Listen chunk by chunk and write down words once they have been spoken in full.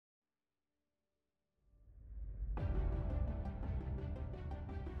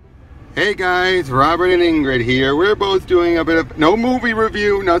Hey guys, Robert and Ingrid here. We're both doing a bit of, no movie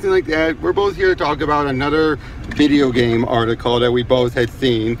review, nothing like that. We're both here to talk about another video game article that we both had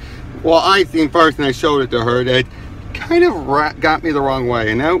seen. Well, I seen first and I showed it to her that kind of got me the wrong way.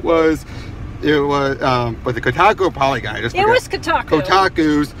 And that was, was the Kotaku or Polygon? It was Kotaku.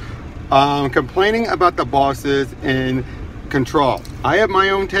 Kotaku's complaining about the bosses in Control. I have my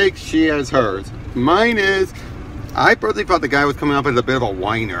own take, she has hers. Mine is, I personally thought the guy was coming up as a bit of a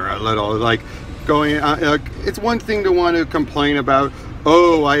whiner, a little, like, going, it's one thing to want to complain about,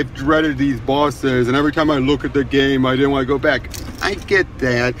 oh, I've dreaded these bosses, and every time I look at the game, I didn't want to go back. I get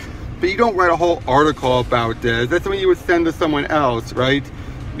that, but you don't write a whole article about this. That's something you would send to someone else, right?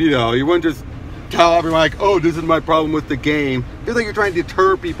 You know, you wouldn't just tell everyone, like, oh, this is my problem with the game. It's like you're trying to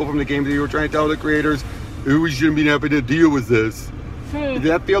deter people from the game, that you were trying to tell the creators, oh, we shouldn't be having to deal with this. Did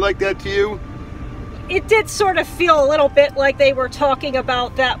that feel like that to you? It did sort of feel a little bit like they were talking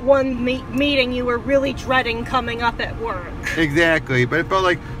about that one meeting you were really dreading coming up at work. Exactly, but it felt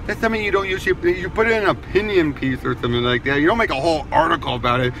like that's something you don't usually, you put it in an opinion piece or something like that. You don't make a whole article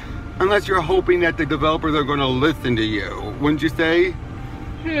about it unless you're hoping that the developers are going to listen to you, wouldn't you say?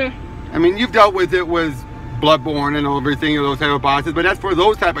 I mean, you've dealt with it with Bloodborne and everything, those type of bosses, but that's for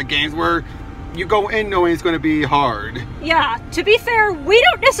those type of games where you go in knowing it's going to be hard. Yeah, to be fair, we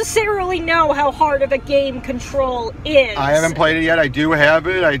don't necessarily know how hard of a game Control is. I haven't played it yet. I do have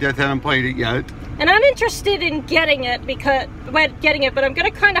it. I just haven't played it yet. And I'm interested in getting it but I'm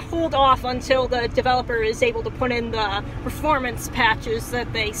going to kind of hold off until the developer is able to put in the performance patches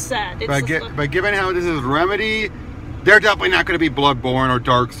that they said. But given how this is Remedy, they're definitely not going to be Bloodborne or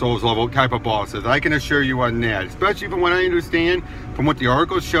Dark Souls level type of bosses. I can assure you on that. Especially from what I understand, from what the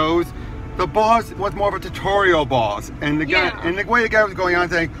article shows, the boss was more of a tutorial boss, and the guy, and the way the guy was going on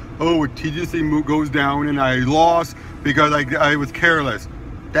saying, "Oh, it tediously goes down, and I lost because I was careless."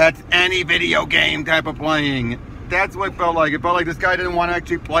 That's any video game type of playing. That's what it felt like. It felt like this guy didn't want to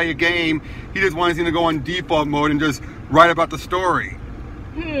actually play a game. He just wanted him to go on default mode and just write about the story.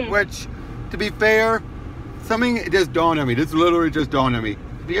 Which, to be fair, something just dawned on me. This literally just dawned on me.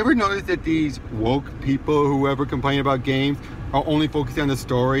 Have you ever noticed that these woke people, whoever complain about games, are only focusing on the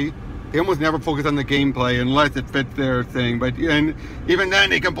story? They almost never focus on the gameplay unless it fits their thing. And even then,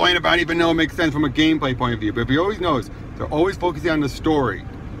 they complain about it even though it makes sense from a gameplay point of view. But if you always notice, they're always focusing on the story.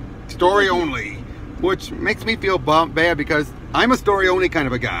 Story only. Which makes me feel bad because I'm a story only kind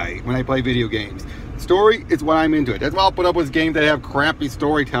of a guy when I play video games. Story is what I'm into. That's why I'll put up with games that have crappy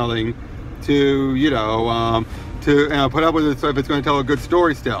storytelling to, you know, put up with it if it's going to tell a good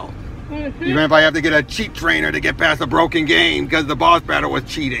story still. Even if I have to get a cheat trainer to get past a broken game because the boss battle was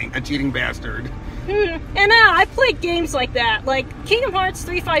cheating, a cheating bastard. And I played games like that. Like Kingdom Hearts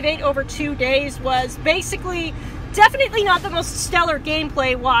 358 over 2 days was basically definitely not the most stellar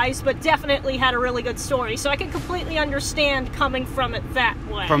gameplay wise, but definitely had a really good story. So I can completely understand coming from it that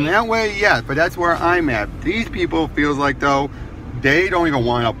way. From that way, yes, but that's where I'm at. These people feels like though they don't even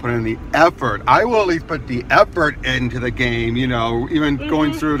want to put in the effort. I will at least put the effort into the game, you know, even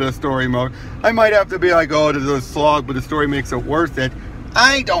going through the story mode. I might have to be like, oh, this is a slog, but the story makes it worth it.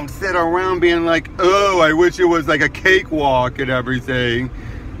 I don't sit around being like, oh, I wish it was like a cakewalk and everything.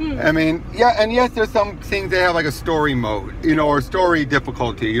 I mean, yeah, and yes, there's some things that have like a story mode, you know, or story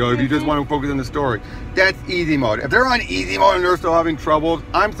difficulty, you know, if you just want to focus on the story. That's easy mode. If they're on easy mode and they're still having trouble,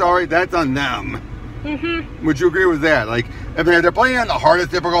 I'm sorry, that's on them. Would you agree with that? Like, if they're playing on the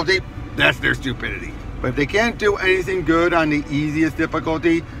hardest difficulty, that's their stupidity. But if they can't do anything good on the easiest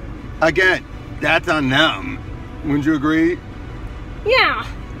difficulty, again, that's on them. Wouldn't you agree? Yeah.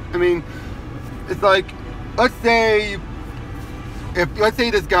 I mean, it's like, let's say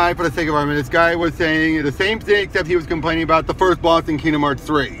this guy, for the sake of argument, this guy was saying the same thing except he was complaining about the first boss in Kingdom Hearts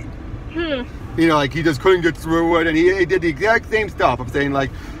 3. You know, like he just couldn't get through it, and he did the exact same stuff of saying like,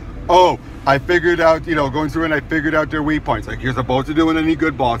 oh, I figured out, you know, going through and I figured out their weak points. Like you're supposed to do in any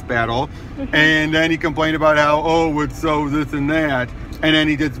good boss battle. And then he complained about how, oh, it's so this and that. And then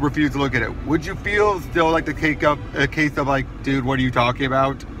he just refused to look at it. Would you feel still like a case of like, dude, what are you talking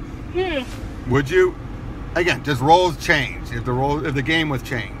about? Would you? Again, just roles change if the game was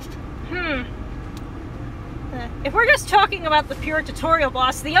changed. If we're just talking about the pure tutorial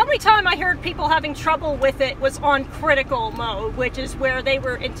boss, the only time I heard people having trouble with it was on critical mode, which is where they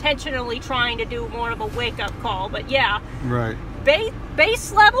were intentionally trying to do more of a wake-up call. But yeah, right.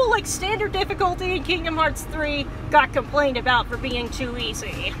 Base level, like standard difficulty in Kingdom Hearts 3, got complained about for being too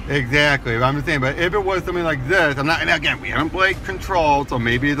easy. Exactly, I'm just saying, but if it was something like this, and again, we haven't played Control, so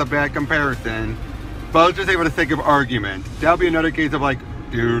maybe it's a bad comparison, but let's just say for the sake of argument, that'll be another case of like,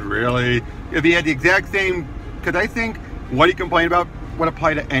 dude, really? If he had the exact same, because I think what he complained about would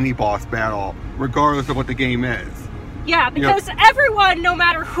apply to any boss battle, regardless of what the game is. Yeah, because everyone, no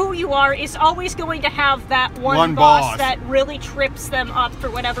matter who you are, is always going to have that one boss that really trips them up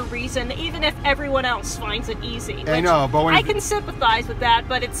for whatever reason, even if everyone else finds it easy. I know, but when I can sympathize with that,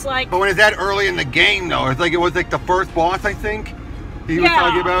 but it's like... But when it's that early in the game, though, it's like it was like the first boss, I think, he was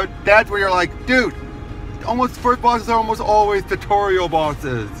talking about. That's where you're like, dude, first bosses are almost always tutorial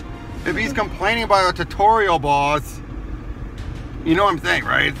bosses. If he's complaining about a tutorial boss... You know what I'm saying,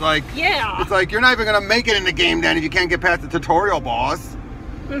 right? It's like, it's like you're not even gonna make it in the game then if you can't get past the tutorial boss.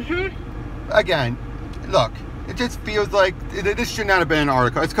 Again, look, it just feels like this should not have been an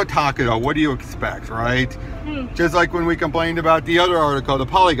article. It's Kotaku, though. What do you expect, right? Just like when we complained about the other article, the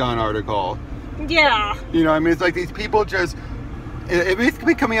Polygon article. Yeah. You know, I mean, it's like these people just. It's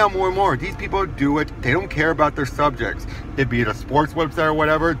coming out more and more. These people do it. They don't care about their subjects. It be it a sports website or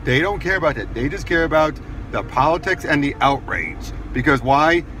whatever. They don't care about it. They just care about the politics and the outrage. Because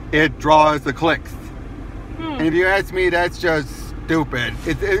why? It draws the clicks. And if you ask me, that's just stupid.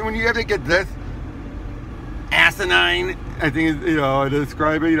 When you have to get this asinine, I think, you know, to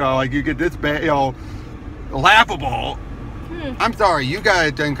describe it, you know, like you get this bad, you know, laughable. I'm sorry, you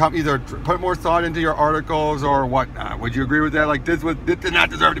guys didn't either put more thought into your articles or whatnot. Would you agree with that? Like this did not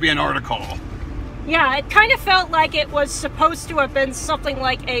deserve to be an article. Yeah, it kind of felt like it was supposed to have been something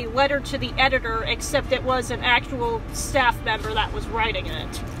like a letter to the editor, except it was an actual staff member that was writing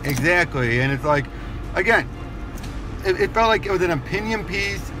it. Exactly, and it's like, again, it felt like it was an opinion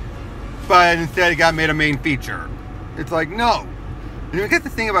piece, but instead it got made a main feature. It's like, no. And you get the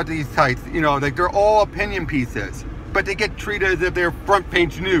thing about these sites, you know, like they're all opinion pieces, but they get treated as if they're front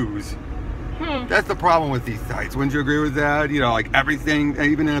page news. That's the problem with these sites. Wouldn't you agree with that? You know, like everything,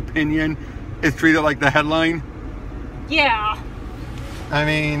 even an opinion, is treated like the headline. Yeah. I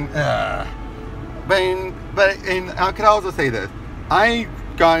mean, but I could also say this. I've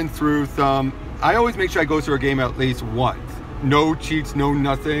gone through some. I always make sure I go through a game at least once. No cheats, no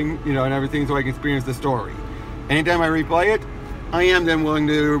nothing, you know, and everything, so I can experience the story. Anytime I replay it, I am then willing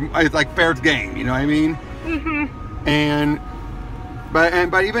to. It's like fair game, you know what I mean?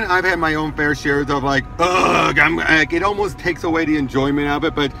 But even I've had my own fair shares of like, ugh, it almost takes away the enjoyment of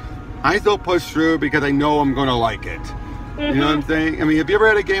it, but I still push through because I know I'm going to like it. You know what I'm saying? I mean, have you ever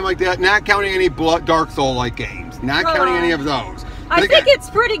had a game like that? Not counting any Dark Soul-like games. Not counting any of those. I think it's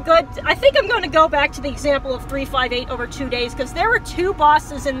pretty good. I think I'm going to go back to the example of 358 over 2 days, because there were two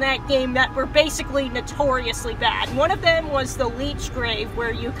bosses in that game that were basically notoriously bad. One of them was the Leech Grave,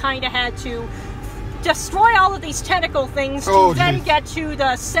 where you kind of had to destroy all of these tentacle things to then get to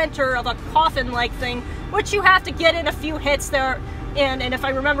the center of a coffin-like thing, which you have to get in a few hits there. And if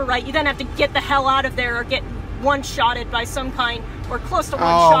I remember right, you then have to get the hell out of there or get one-shotted by some kind, or close to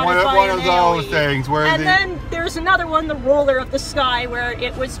one-shotted by an AoE. One of those things where and then there's another one, the Roller of the Sky, where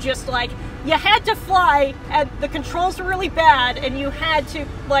it was just like, you had to fly, and the controls were really bad, and you had to,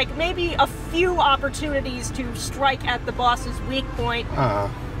 like, maybe a few opportunities to strike at the boss's weak point.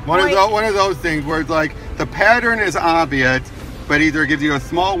 One of those things where it's like, the pattern is obvious, but either it gives you a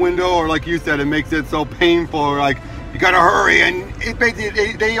small window, or like you said, it makes it so painful, or like, you gotta hurry, and it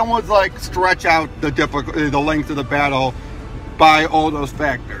basically they almost like stretch out the length of the battle by all those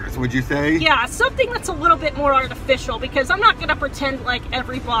factors. Would you say? Yeah, something that's a little bit more artificial, because I'm not gonna pretend like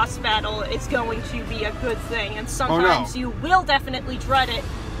every boss battle is going to be a good thing, and sometimes you will definitely dread it.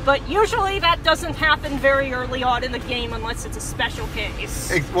 But usually that doesn't happen very early on in the game unless it's a special case.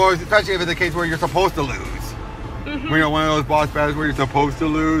 Well, especially if it's a case where you're supposed to lose. You know, one of those boss battles where you're supposed to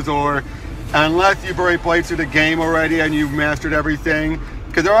lose, or unless you've already played through the game already and you've mastered everything.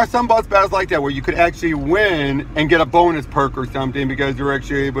 Because there are some boss battles like that where you could actually win and get a bonus perk or something because you're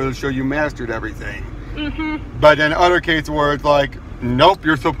actually able to show you mastered everything. But in other cases where it's like, nope,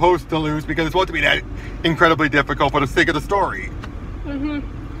 you're supposed to lose because it's supposed to be that incredibly difficult for the sake of the story.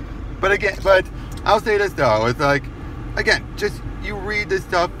 But I'll say this though, it's like, again, just you read this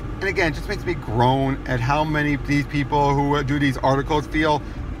stuff, and again, it just makes me groan at how many of these people who do these articles feel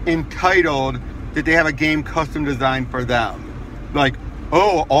entitled that they have a game custom designed for them. Like,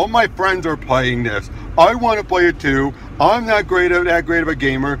 oh, all my friends are playing this. I want to play it too. I'm not that great of a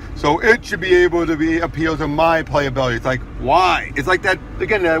gamer, so it should be able to appeal to my playability. It's like, why? It's like that,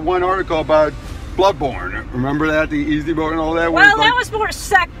 again, that one article about Bloodborne. Remember that? The easy mode and all that? Well, that was more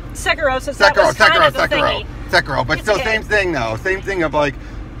Sekiro, since that was kind of the thingy. Sekiro, but still same thing though. Same thing of like,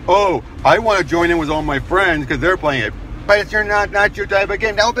 oh, I want to join in with all my friends because they're playing it. But it's not your type of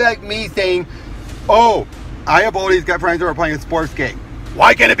game. That would be like me saying, oh, I have all these friends who are playing a sports game.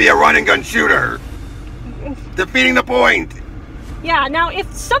 Why can't it be a run and gun shooter? Defeating the point. Yeah, now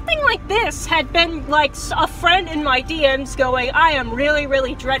if something like this had been like a friend in my DMs going, I am really,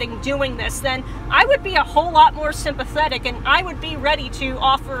 really dreading doing this, then I would be a whole lot more sympathetic and I would be ready to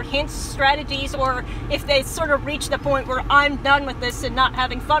offer hints, strategies, or if they sort of reach the point where I'm done with this and not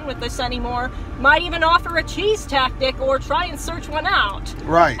having fun with this anymore, might even offer a cheese tactic or try and search one out.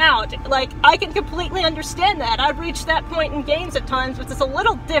 Right. Like, I can completely understand that. I've reached that point in games at times, but it's a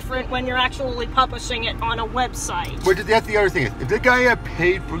little different when you're actually publishing it on a website. But that's the other thing. If the guy had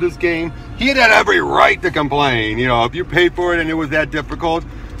paid for this game, he had every right to complain. You know, if you paid for it and it was that difficult.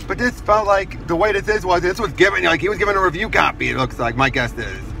 But this felt like the way this was given, like he was given a review copy, it looks like, my guess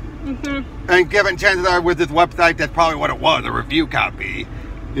is. Mm-hmm. And given chances are with this website, that's probably what it was, a review copy.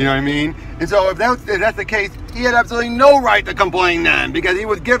 You know what I mean? And so if that's the case, he had absolutely no right to complain then, because he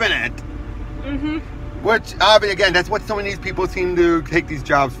was given it. Mm-hmm. Which, obviously, again, that's what some of these people seem to take these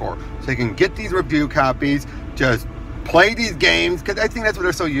jobs for. So they can get these review copies, just play these games, because I think that's what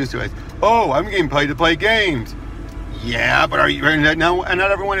they're so used to. Is, oh, I'm getting paid to play games. Yeah, but and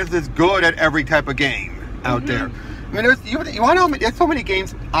not everyone is as good at every type of game out there. I mean, you want to know, there's so many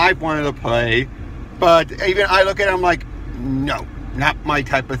games I've wanted to play, but even I look at it, I'm like, no, not my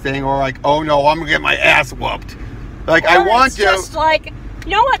type of thing. Or like, oh no, I'm gonna get my ass whooped. Like, I want to. Just like,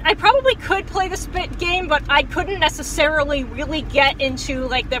 you know what? I probably could play this game, but I couldn't necessarily really get into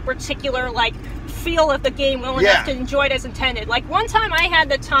like the particular like feel of the game well enough to enjoy it as intended. Like one time I had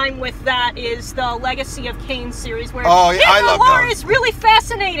the time with that is the Legacy of Kain series, where the lore is really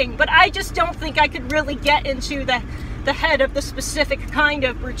fascinating, but I just don't think I could really get into the head of the specific kind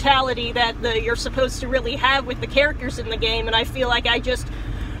of brutality that you're supposed to really have with the characters in the game, and I feel like I just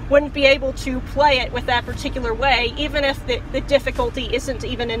wouldn't be able to play it with that particular way, even if the difficulty isn't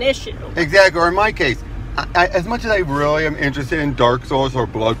even an issue. Exactly, or in my case, as much as I really am interested in Dark Souls or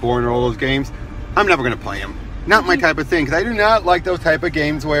Bloodborne or all those games, I'm never going to play them. Not my type of thing, because I do not like those type of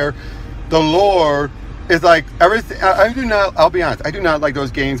games where the lore is like everything. I'll be honest, I do not like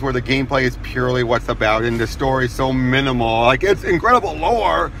those games where the gameplay is purely what's about and the story is so minimal. Like, it's incredible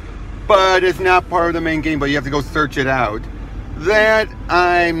lore, but it's not part of the main game, but you have to go search it out. That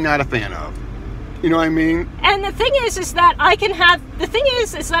I'm not a fan of. You know what I mean? And the thing is that I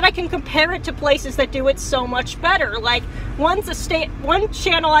can compare it to places that do it so much better. Like one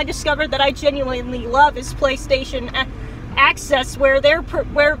channel I discovered that I genuinely love is PlayStation Access, where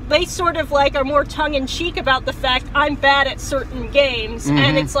they sort of like are more tongue-in-cheek about the fact I'm bad at certain games.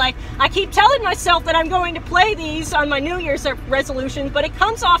 And it's like, I keep telling myself that I'm going to play these on my New Year's resolutions, but it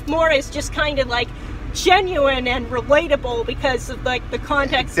comes off more as just kind of like genuine and relatable, because of like the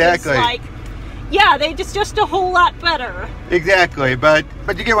context is like, yeah, they just a whole lot better. Exactly, but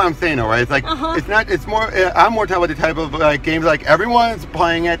you get what I'm saying, though, right? It's like it's more. I'm more talking about the type of like games like everyone's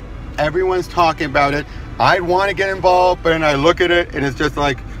playing it, everyone's talking about it. I want to get involved, but then I look at it and it's just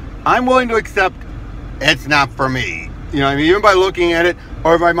like, I'm willing to accept it's not for me. You know what I mean? Even by looking at it,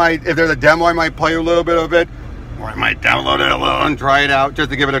 or if there's a demo, I might play a little bit of it, or I might download it a little and try it out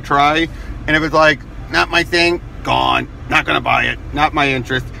just to give it a try. And if it's like, not my thing, gone, not gonna buy it, not my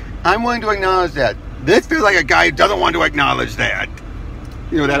interest, I'm willing to acknowledge that. This feels like a guy who doesn't want to acknowledge that.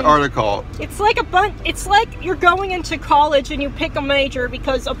 You know, that article. It's like it's like you're going into college and you pick a major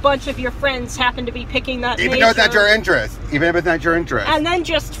because a bunch of your friends happen to be picking that major. Even though it's not your interest. Even if it's not your interest. And then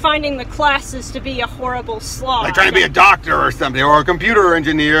just finding the classes to be a horrible slog. Like trying to be a doctor or something, or a computer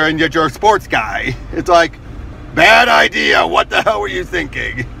engineer, and yet you're a sports guy. It's like, bad idea. What the hell were you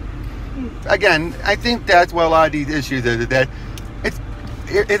thinking? Again, I think that's what a lot of these issues is that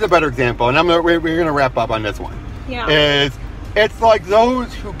here's a better example, and we're going to wrap up on this one. Yeah. It's like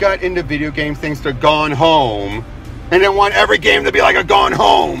those who got into video game things to Gone Home, and then want every game to be like a Gone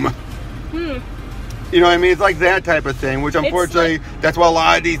Home. You know what I mean? It's like that type of thing, which unfortunately, that's what a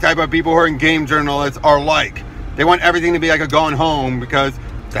lot of these type of people who are in game journalists are like. They want everything to be like a Gone Home because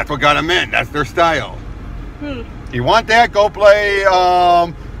that's what got them in. That's their style. You want that? Go play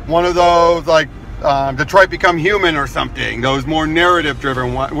one of those like Detroit Become Human or something. Those more narrative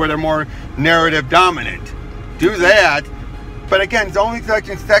driven, where they're more narrative dominant. Do that. But again, it's only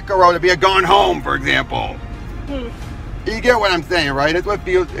selecting Sekiro to be a Gone Home, for example. You get what I'm saying, right? That's what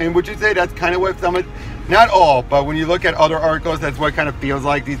feels, and would you say that's kind of what not all, but when you look at other articles, that's what kind of feels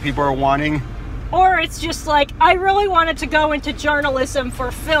like these people are wanting? Or it's just like, I really wanted to go into journalism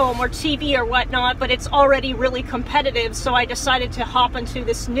for film or TV or whatnot, but it's already really competitive, so I decided to hop into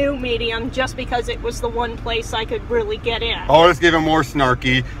this new medium just because it was the one place I could really get in. Oh, let's give it more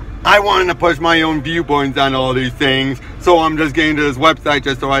snarky. I wanted to push my own viewpoints on all these things, so I'm just getting to this website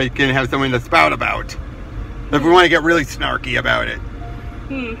just so I can have something to spout about. If we want to get really snarky about it.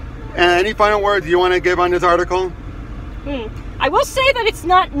 Any final words you want to give on this article? I will say that it's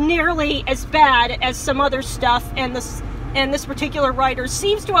not nearly as bad as some other stuff, and this particular writer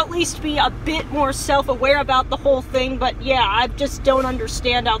seems to at least be a bit more self-aware about the whole thing, but yeah, I just don't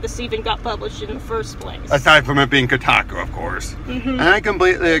understand how this even got published in the first place. Aside from it being Kotaku, of course. And I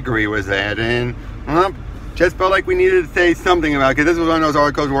completely agree with that, and just felt like we needed to say something about it, because this was one of those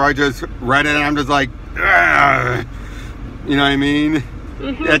articles where I just read it and I'm just like, ugh. You know what I mean?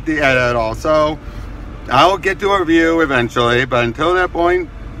 At the end of it all. So, I'll get to a review eventually, but until that point,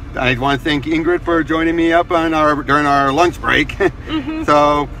 I want to thank Ingrid for joining me up on during our lunch break.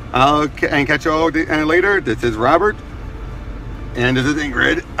 So I'll catch you all later. This is Robert, and this is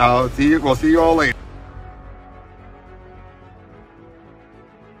Ingrid. We'll see you all later.